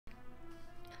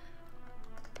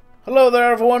Hello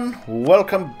there, everyone.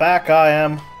 Welcome back. I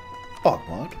am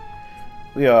BogMod.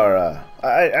 We are.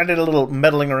 I did a little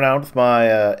meddling around with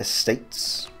my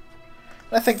estates.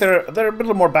 I think they're a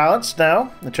little more balanced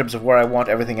now in terms of where I want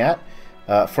everything at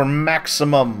for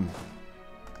maximum.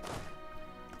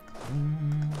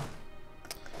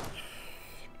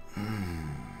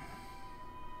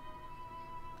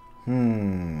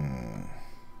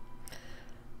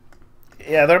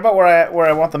 Yeah, they're about where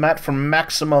I want them at for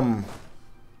maximum.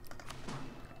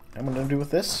 I'm going to do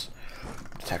with this.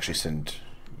 Let's actually send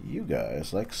you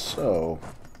guys like so.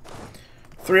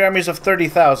 3 armies of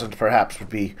 30,000 perhaps would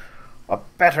be a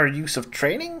better use of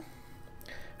training.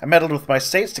 I meddled with my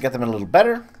states to get them a little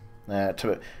better.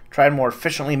 To try and more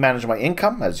efficiently manage my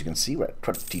income. As you can see, we're at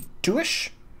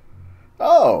 22-ish.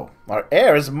 Oh, our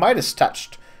heir is Midas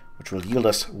touched, which will yield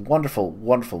us wonderful,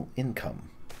 wonderful income.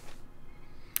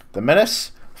 The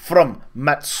menace from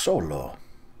Matsolo.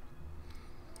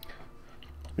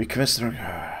 We commenced the...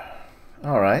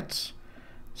 Alright.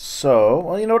 So,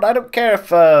 well, you know what? I don't care if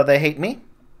they hate me.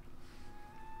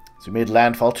 So we made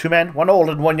landfall. 2 men, 1 old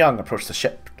and 1 young, approached the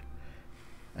ship.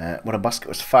 When a musket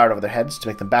was fired over their heads to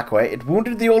make them back away, it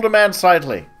wounded the older man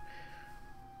slightly.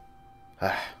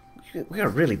 We are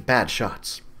really bad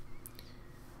shots.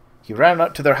 He ran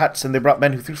out to their huts, and they brought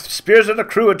men who threw spears at the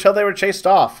crew until they were chased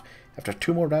off. After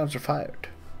 2 more rounds were fired,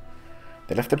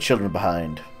 they left their children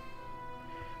behind.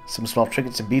 Some small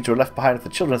trinkets and beads were left behind with the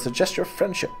children as a gesture of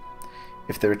friendship.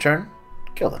 If they return,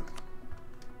 kill them.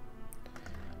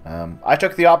 I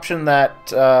took the option that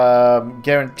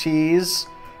guarantees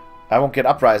I won't get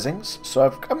uprisings,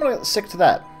 so I'm going to stick to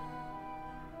that.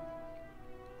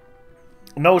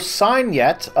 No sign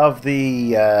yet of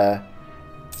the...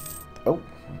 Oh,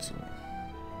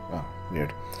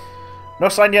 weird. No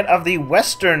sign yet of the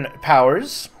Western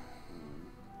powers.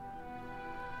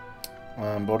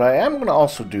 But what I am going to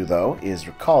also do, though, is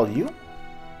recall you.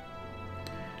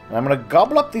 And I'm going to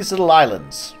gobble up these little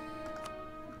islands,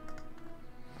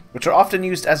 which are often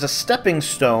used as a stepping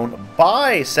stone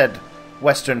by said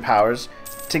Western powers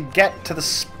to get to the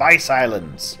Spice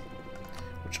Islands,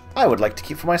 which I would like to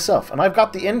keep for myself. And I've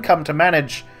got the income to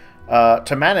manage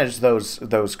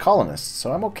those colonists,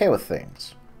 so I'm okay with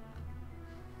things.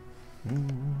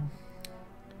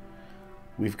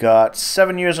 We've got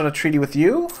 7 years on a treaty with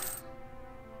you.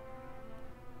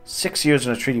 6 years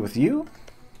on a treaty with you.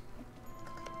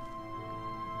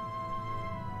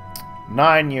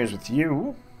 9 years with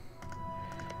you.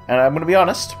 And I'm going to be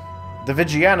honest, the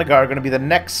Vigianagar are going to be the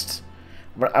next.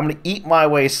 I'm going to eat my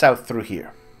way south through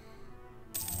here.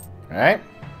 Alright?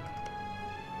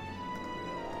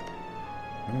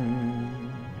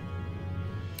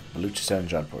 Baluchistan and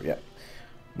Jaunpur, yeah.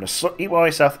 I'm going to eat my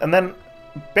way south, and then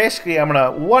basically I'm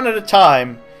going to, one at a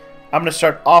time, I'm going to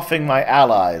start offing my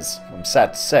allies. I'm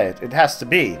sad to say it. It has to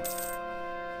be.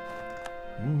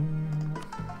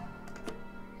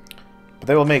 But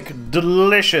they will make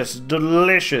delicious,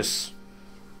 delicious...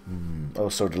 oh,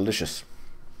 so delicious.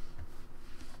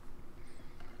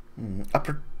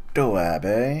 Upper Doab,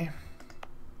 eh?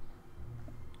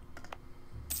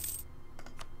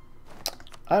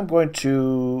 I'm going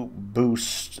to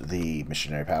boost the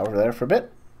missionary power there for a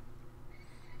bit.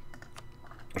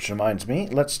 Which reminds me,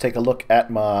 let's take a look at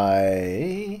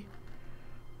my...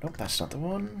 Nope, that's not the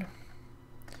one.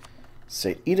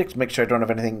 Say edict, make sure I don't have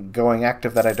anything going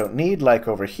active that I don't need, like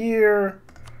over here.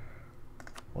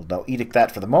 We'll now edict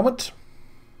that for the moment.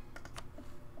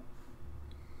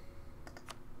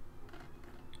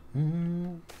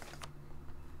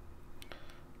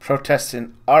 Protests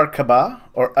in Arkaba,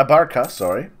 or Abarca,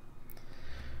 sorry.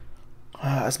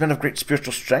 As men of great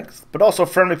spiritual strength, but also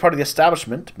firmly part of the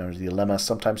establishment, members of the Lemma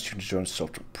sometimes choose to join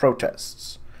social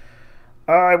protests.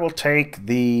 I will take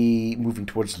the moving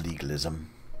towards legalism.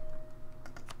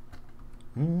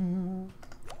 I'm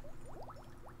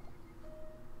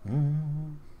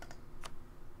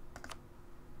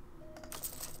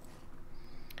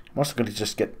also going to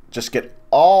just get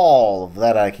all of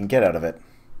that I can get out of it.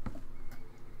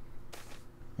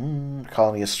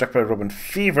 Colony is struck by Roman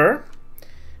fever.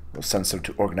 We'll send some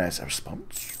to organize a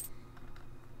response.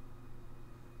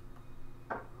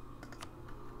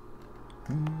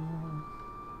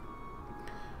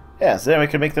 Yeah, so then we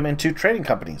can make them into trading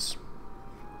companies.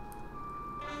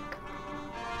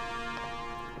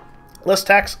 Less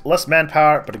tax, less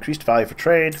manpower, but increased value for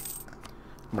trade.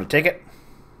 I'm going to take it.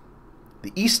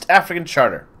 The East African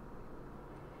Charter.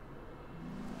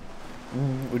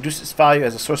 Reduce its value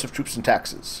as a source of troops and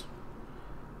taxes.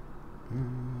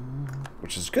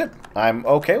 Which is good. I'm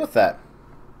okay with that.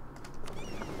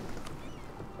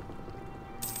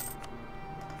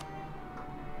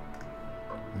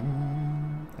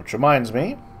 Which reminds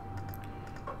me,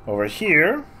 over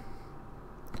here...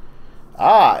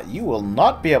 Ah, you will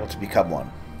not be able to become one.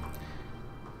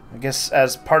 I guess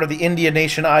as part of the India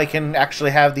nation, I can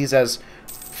actually have these as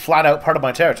flat out part of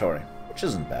my territory, which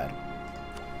isn't bad.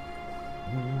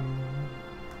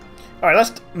 Alright,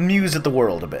 let's muse at the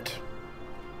world a bit.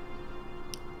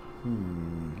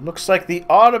 Looks like the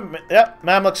Ottoman... Yep,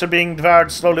 Mamluks are being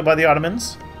devoured slowly by the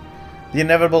Ottomans. The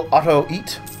inevitable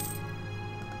Otto-eat.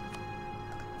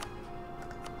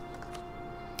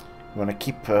 We want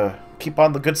to keep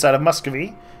on the good side of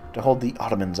Muscovy to hold the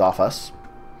Ottomans off us.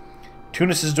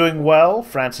 Tunis is doing well.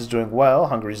 France is doing well.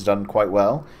 Hungary's done quite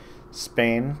well.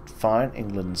 Spain, fine.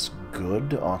 England's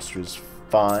good. Austria's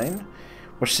fine.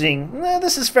 We're seeing...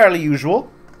 this is fairly usual.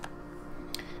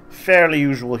 Fairly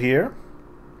usual here.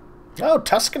 Oh,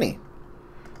 Tuscany.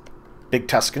 Big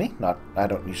Tuscany. I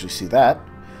don't usually see that.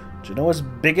 Genoa's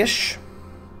biggish.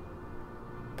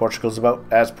 Portugal's about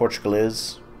as Portugal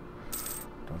is.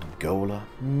 Angola.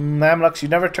 Mamluks, you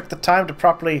never took the time to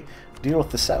properly deal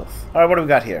with the south. Alright, what do we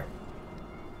got here?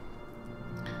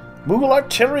 Mughal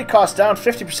artillery cost down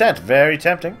 50%. Very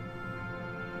tempting.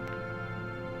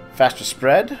 Faster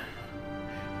spread.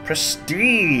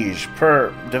 Prestige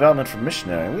per development for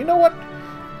missionary. You know what?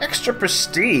 Extra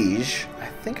prestige, I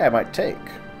think I might take.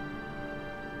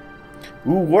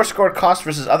 Ooh, war score cost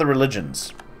versus other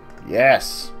religions.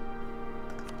 Yes.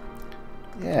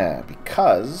 Yeah,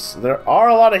 because there are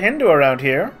a lot of Hindu around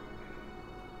here.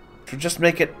 To just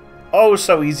make it oh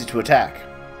so easy to attack.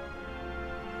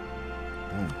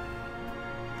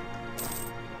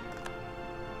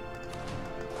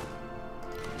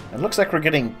 It looks like we're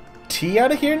getting tea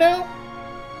out of here now?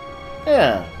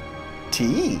 Yeah.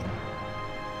 Tea.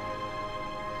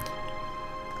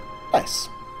 Nice.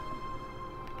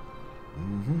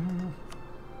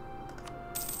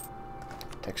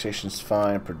 Taxation's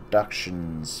fine.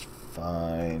 Production's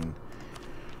fine.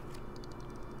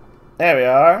 There we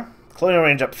are. Colonial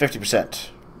range up 50%.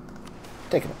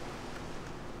 Taking it.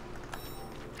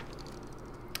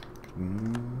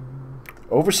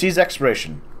 Overseas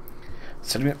exploration.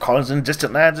 Setting up colonies in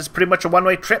distant lands is pretty much a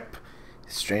one-way trip.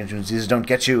 Strange when diseases don't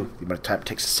get you. The amount of time it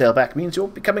takes to sail back means you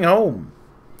won't be coming home.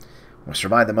 I must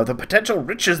remind them of the potential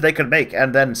riches they could make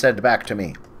and then send back to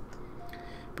me.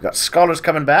 We've got scholars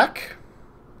coming back.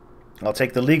 I'll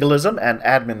take the legalism and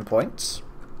admin points.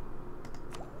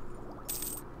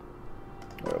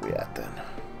 Where are we at then?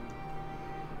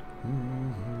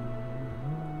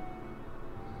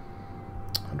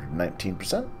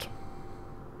 119%.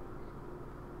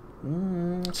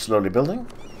 Slowly building.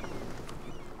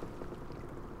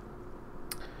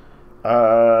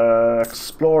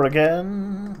 Explore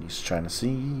again. He's trying to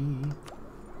see.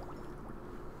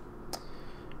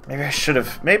 Maybe I should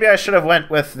have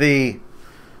went with the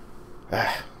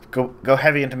go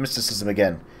heavy into mysticism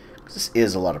again, because this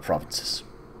is a lot of provinces,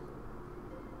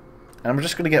 and I'm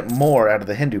just going to get more out of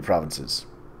the Hindu provinces.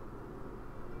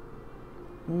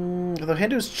 Although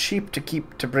Hindu's cheap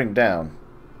to bring down.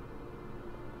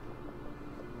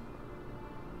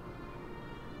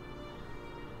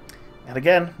 And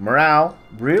again, morale,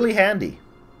 really handy.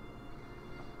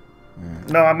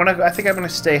 No, I think I'm gonna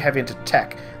stay heavy into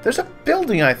tech. There's a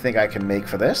building I think I can make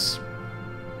for this.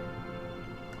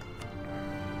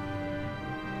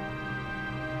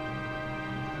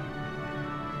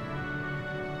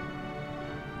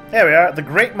 There we are, the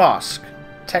Great Mosque.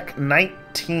 Tech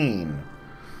 19.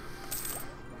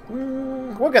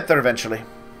 We'll get there eventually.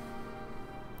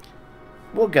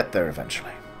 We'll get there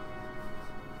eventually.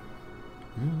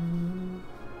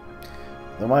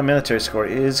 Though my military score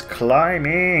is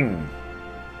climbing.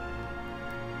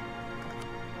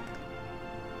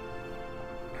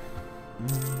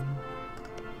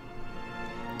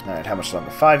 Alright, how much longer?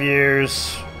 5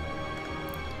 years.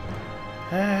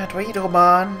 Do I eat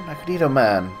Oman? I could eat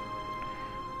Oman.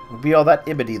 It would be all that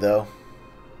Ibidi, though.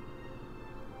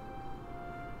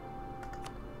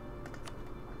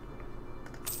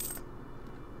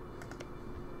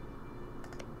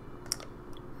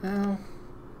 Well,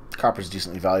 copper's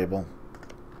decently valuable.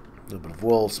 A little bit of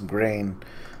wool, some grain,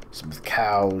 some with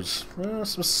cows,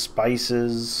 some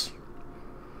spices.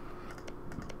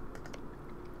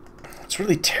 It's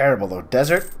really terrible, though.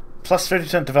 Desert, plus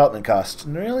 50% development cost.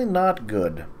 Really not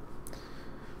good.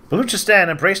 Baluchistan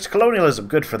embraced colonialism.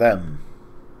 Good for them.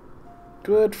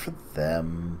 Good for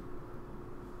them.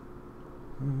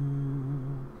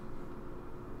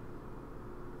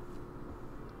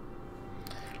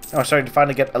 Oh, we're starting to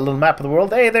finally get a little map of the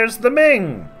world. Hey, there's the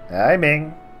Ming! Hi,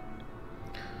 Ming.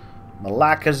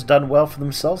 Malacca's done well for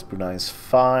themselves. Brunei's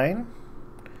fine.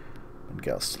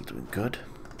 Bengal's still doing good.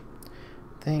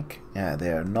 think, yeah, they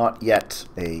are not yet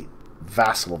a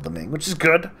vassal of the Ming, which is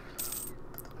good.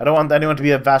 I don't want anyone to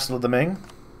be a vassal of the Ming,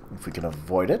 if we can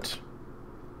avoid it.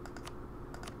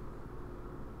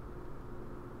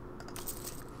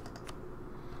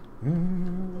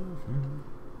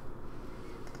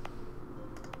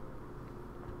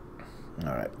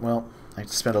 Alright, well, I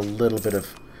spent a little bit.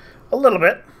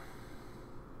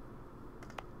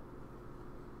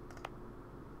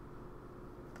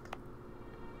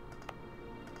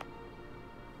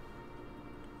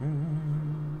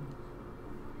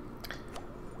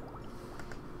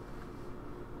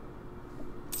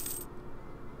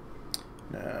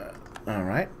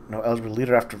 Alright, no eligible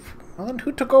leader after... Well, then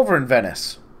who took over in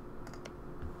Venice?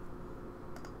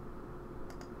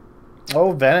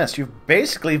 Oh, Venice, you've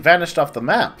basically vanished off the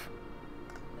map.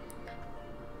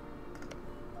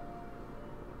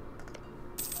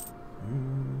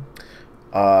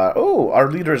 Oh, our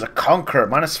leader is a conqueror.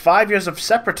 Minus 5 years of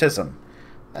separatism.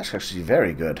 That's actually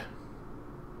very good.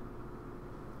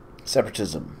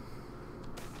 Separatism.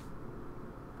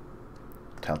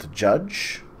 Talented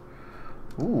judge.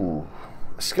 Ooh.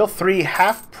 Skill 3,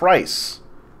 half price.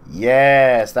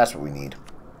 Yes, that's what we need.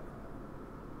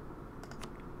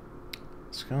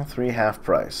 Skill 3, half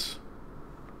price.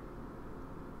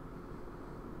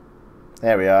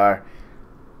 There we are.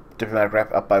 Diplomatic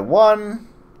rep up by 1.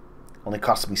 Only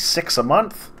costs me 6 a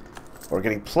month. We're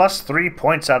getting plus 3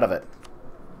 points out of it.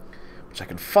 Which I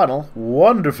can funnel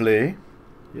wonderfully.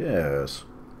 Yes.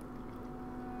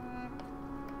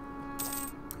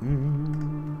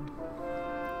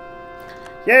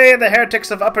 Yay, the heretics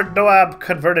of Upper Doab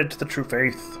converted to the true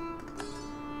faith.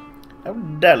 Now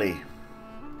Delhi,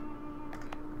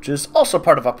 which is also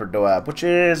part of Upper Doab, which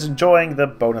is enjoying the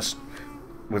bonus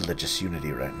religious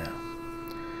unity right now.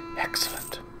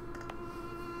 Excellent.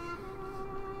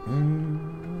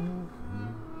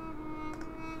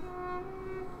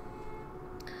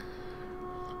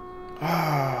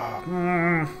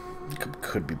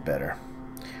 Could be better.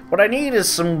 What I need is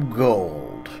some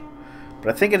gold.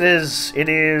 But I think it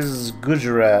is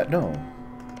Gujarat. No.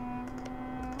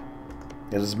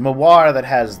 It is Mewar that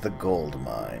has the gold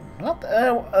mine. Well,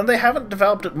 they haven't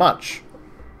developed it much.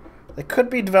 They could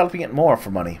be developing it more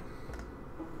for money.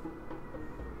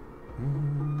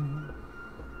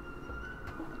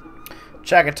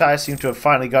 Chagatai seem to have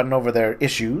finally gotten over their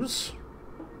issues.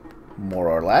 More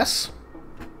or less.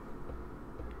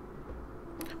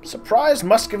 I'm surprised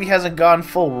Muscovy hasn't gone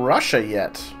full Russia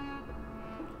yet.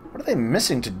 What are they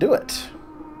missing to do it?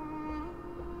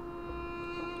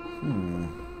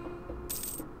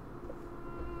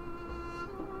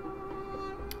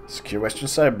 Secure Western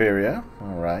Siberia.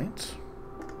 Alright.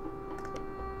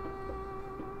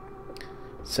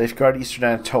 Safeguard Eastern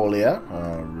Anatolia.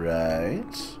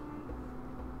 Alright.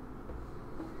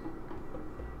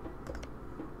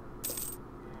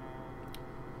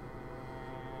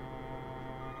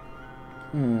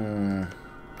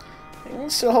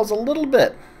 It still holds a little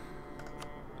bit.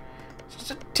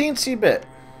 Just a teensy bit.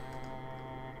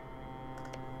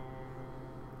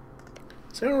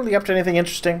 Is anyone really up to anything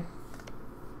interesting?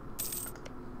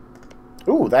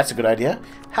 Ooh, that's a good idea.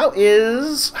 How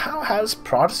has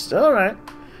Protestant... Alright.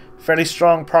 Fairly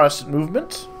strong Protestant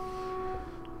movement.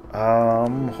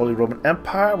 Holy Roman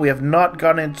Empire. We have not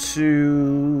gone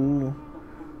into...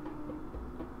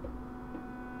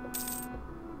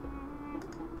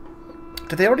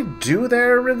 Did they already do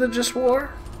their religious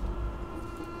war?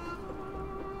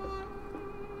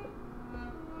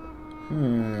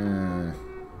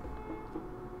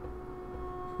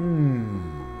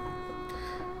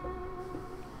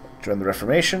 Join the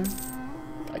Reformation?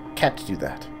 I can't do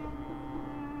that.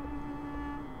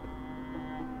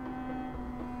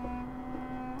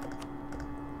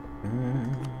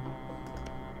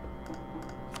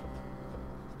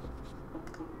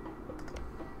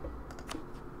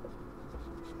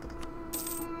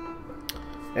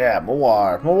 Yeah,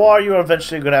 Mewar. Mewar, you are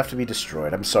eventually going to have to be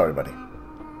destroyed. I'm sorry, buddy.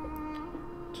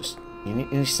 Just,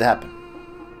 it needs to happen.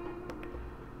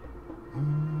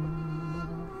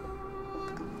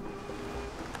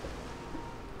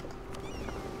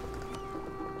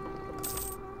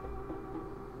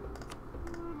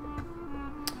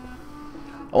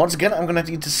 Once again, I'm going to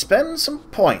need to spend some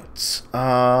points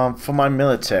for my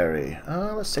military.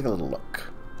 Let's take a little look.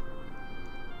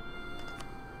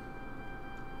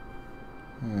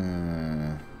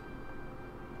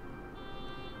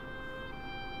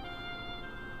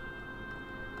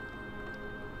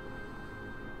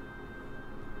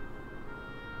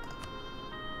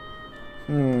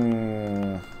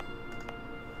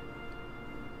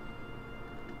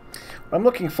 What I'm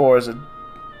looking for is a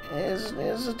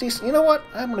decent... You know what?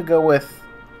 I'm going to go with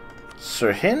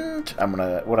Sirhind.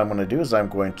 What I'm gonna do is I'm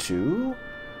going to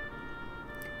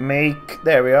make,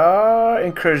 there we are,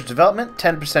 encourage development,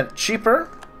 10% cheaper.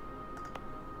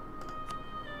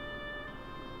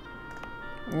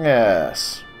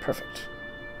 Yes, perfect.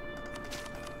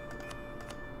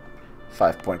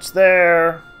 5 points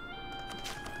there.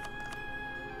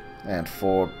 And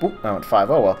 4, boop, I went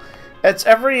 5, oh well. It's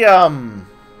every, 5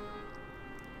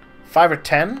 or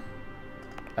 10,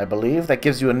 I believe, that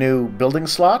gives you a new building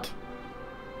slot.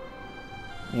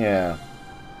 Yeah.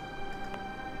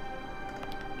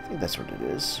 I think that's what it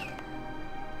is.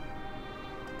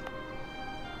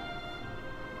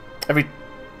 Every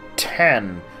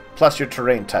 10 plus your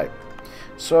terrain type.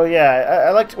 So yeah,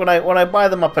 I like to, when I buy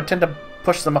them up, I tend to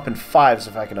push them up in 5s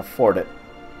if I can afford it.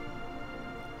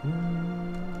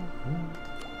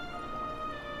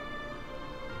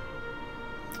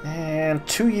 And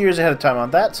 2 years ahead of time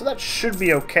on that, so that should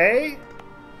be okay.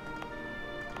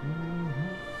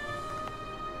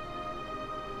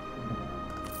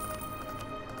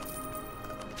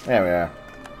 There we are.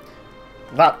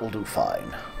 That will do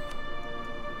fine.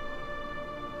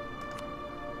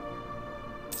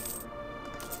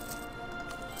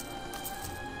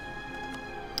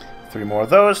 Three more of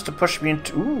those to push me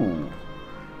into... Ooh!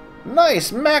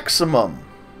 Nice! Maximum!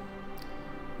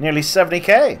 Nearly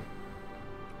 70k.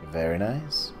 Very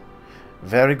nice.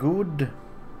 Very good.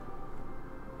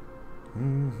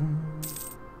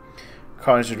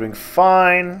 Colonies are doing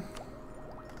fine.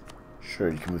 Sure,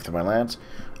 you can move through my lands.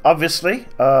 Obviously,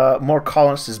 more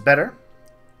colonists is better.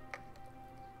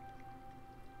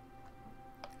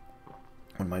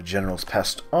 When my generals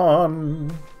passed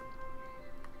on.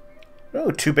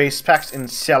 Oh, 2 base packs in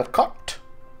Sialkot.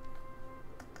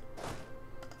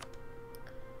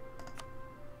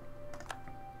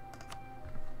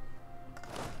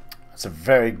 That's a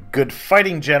very good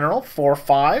fighting general,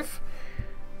 4-5.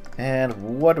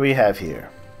 And what do we have here?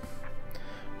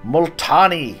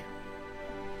 Multani.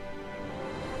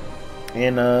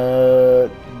 In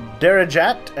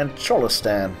Darajat and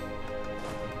Cholistan.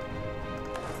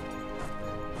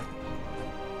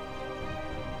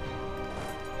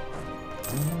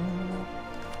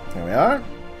 Here we are.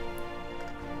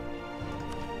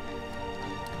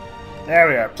 There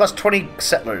we are. Plus 20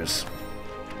 settlers.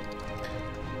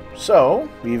 So,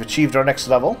 we've achieved our next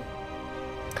level.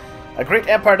 A great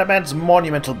empire demands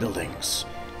monumental buildings.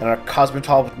 And our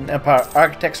cosmopolitan empire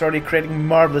architects are already creating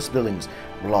marvelous buildings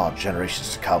for long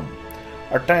generations to come.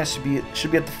 Our dynasty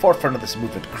should be at the forefront of this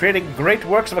movement, creating great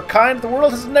works of a kind the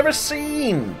world has never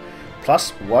seen.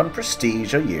 Plus 1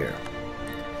 prestige a year.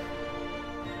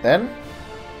 Then,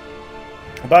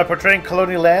 by portraying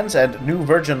colonial lands and new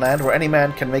virgin land where any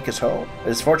man can make his home,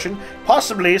 his fortune,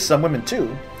 possibly some women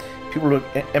too, people will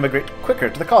emigrate quicker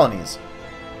to the colonies.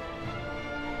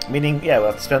 Meaning, yeah, we'll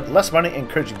have to spend less money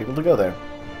encouraging people to go there.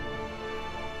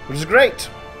 Which is great.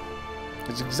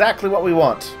 It's exactly what we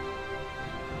want.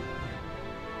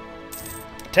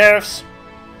 Tariffs.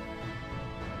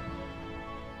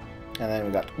 And then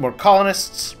we've got more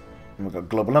colonists. And we've got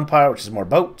Global Empire, which is more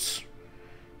boats.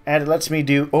 And it lets me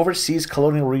do overseas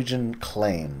colonial region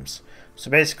claims. So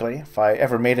basically, if I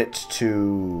ever made it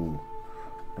to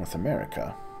North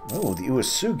America... Oh, the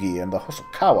Uesugi and the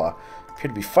Hosokawa appear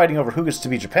to be fighting over who gets to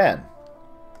be Japan.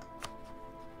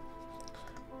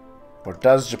 Or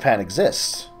does Japan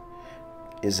exist?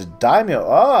 Is a daimyo...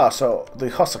 Ah, so the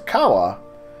Hosokawa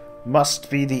must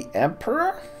be the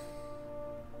emperor?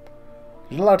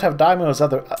 You're not allowed to have daimyos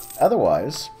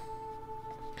otherwise.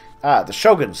 Ah, the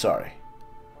shogun, sorry.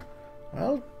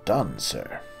 Well done,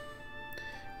 sir.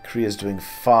 Korea's doing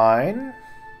fine.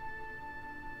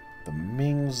 The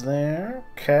Ming's there.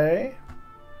 Okay.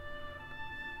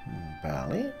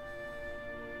 Bali.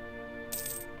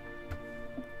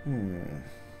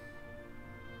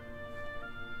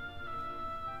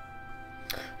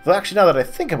 Though actually, now that I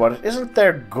think about it, isn't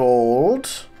there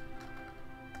gold?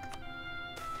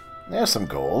 There's some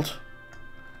gold.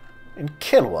 In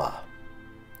Kilwa.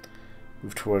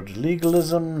 Move toward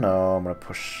legalism. No, I'm going to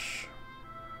push...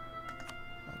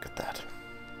 Look at that.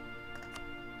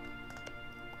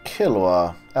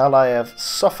 Kilwa. Ally of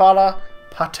Sofala,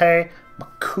 Pate,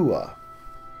 Makua.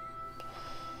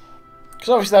 Because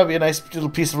obviously that would be a nice little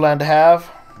piece of land to have.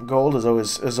 Gold is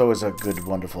always a good,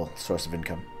 wonderful source of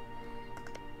income.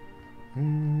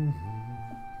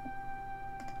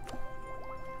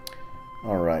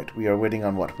 Alright, we are waiting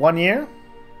on what? 1 year?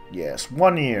 Yes,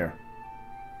 1 year.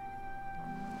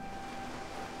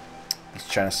 East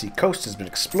China Sea coast has been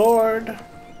explored.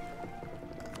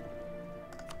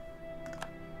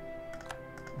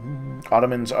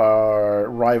 Ottomans are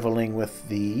rivaling with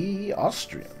the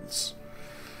Austrians.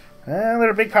 And they're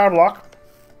a big power block.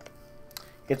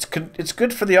 It's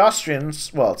good for the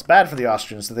Austrians. Well, it's bad for the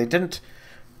Austrians that they didn't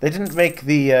make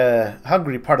the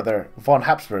Hungary part of their von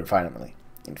Habsburg finally.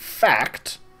 In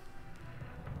fact,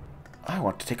 I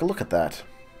want to take a look at that.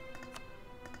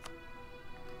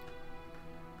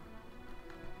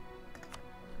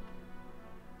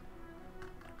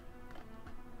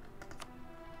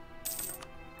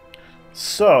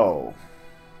 So,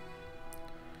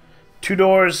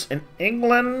 Tudors in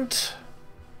England.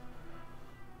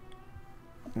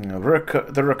 The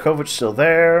Rakovich still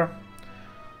there.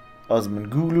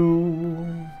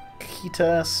 Osmangulu,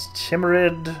 Kitas,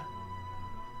 Timurid.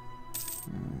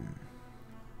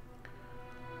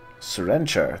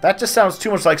 Surrender. That just sounds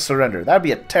too much like surrender. That'd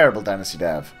be a terrible dynasty to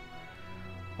have.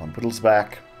 On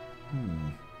Wittelsbach.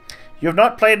 You have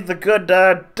not played the good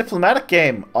diplomatic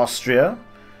game, Austria.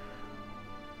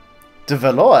 De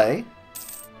Valois.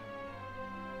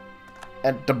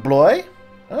 And De Blois?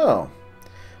 Oh.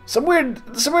 Some weird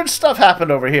stuff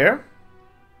happened over here.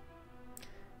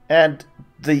 And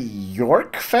the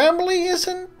York family is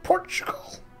in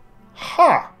Portugal?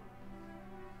 Huh.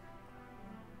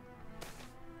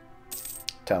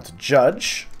 Talented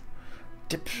judge.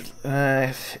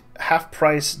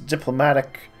 Half-price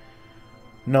diplomatic.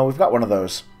 No, we've got one of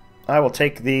those. I will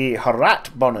take the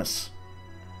Harat bonus.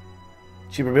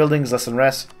 Cheaper buildings, less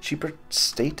unrest, cheaper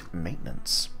state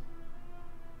maintenance.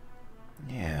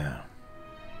 Yeah.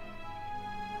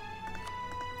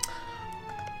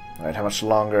 Alright, how much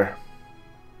longer?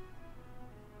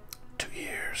 2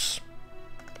 years.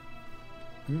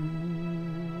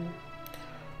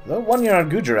 Though 1 year on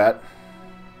Gujarat.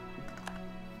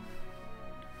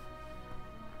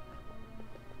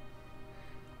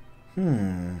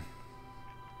 Do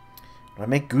I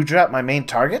make Gujarat my main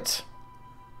target?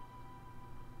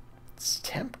 It's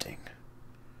tempting.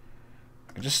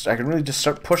 I can really just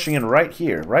start pushing in right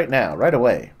here, right now, right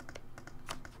away.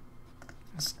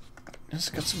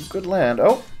 Just got some good land.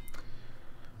 Oh!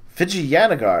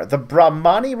 Vijayanagar. The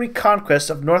Brahmani reconquest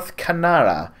of North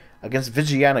Kannada against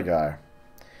Vijayanagar.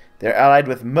 They're allied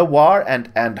with Mewar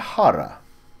and Andhara.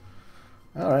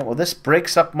 Alright, well this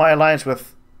breaks up my alliance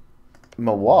with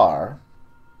Mewar.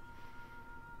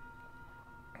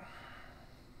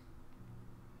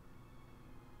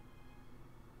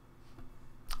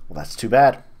 Well, that's too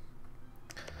bad.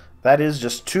 That is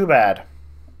just too bad.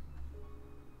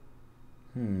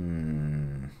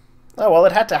 Oh, well,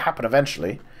 it had to happen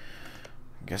eventually.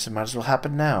 I guess it might as well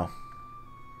happen now.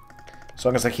 As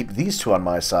long as I keep these two on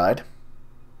my side.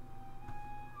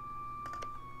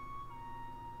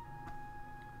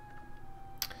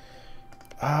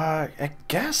 I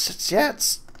guess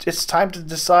it's time to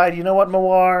decide. You know what,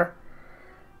 Mewar?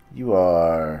 You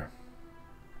are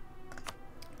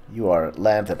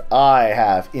land that I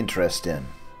have interest in.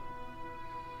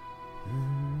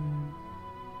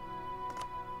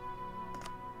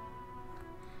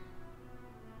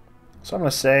 So I'm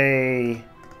going to say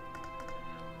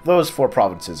those 4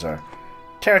 provinces are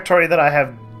territory that I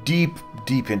have deep,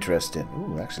 deep interest in.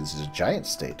 Ooh, actually, this is a giant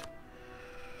state.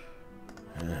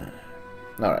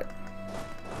 Alright.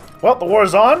 Well, the war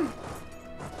is on.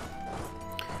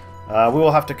 We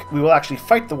will actually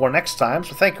fight the war next time,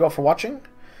 so thank you all for watching.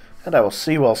 And I will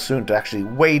see you all soon to actually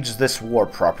wage this war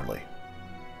properly.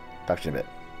 Talk to you in a bit.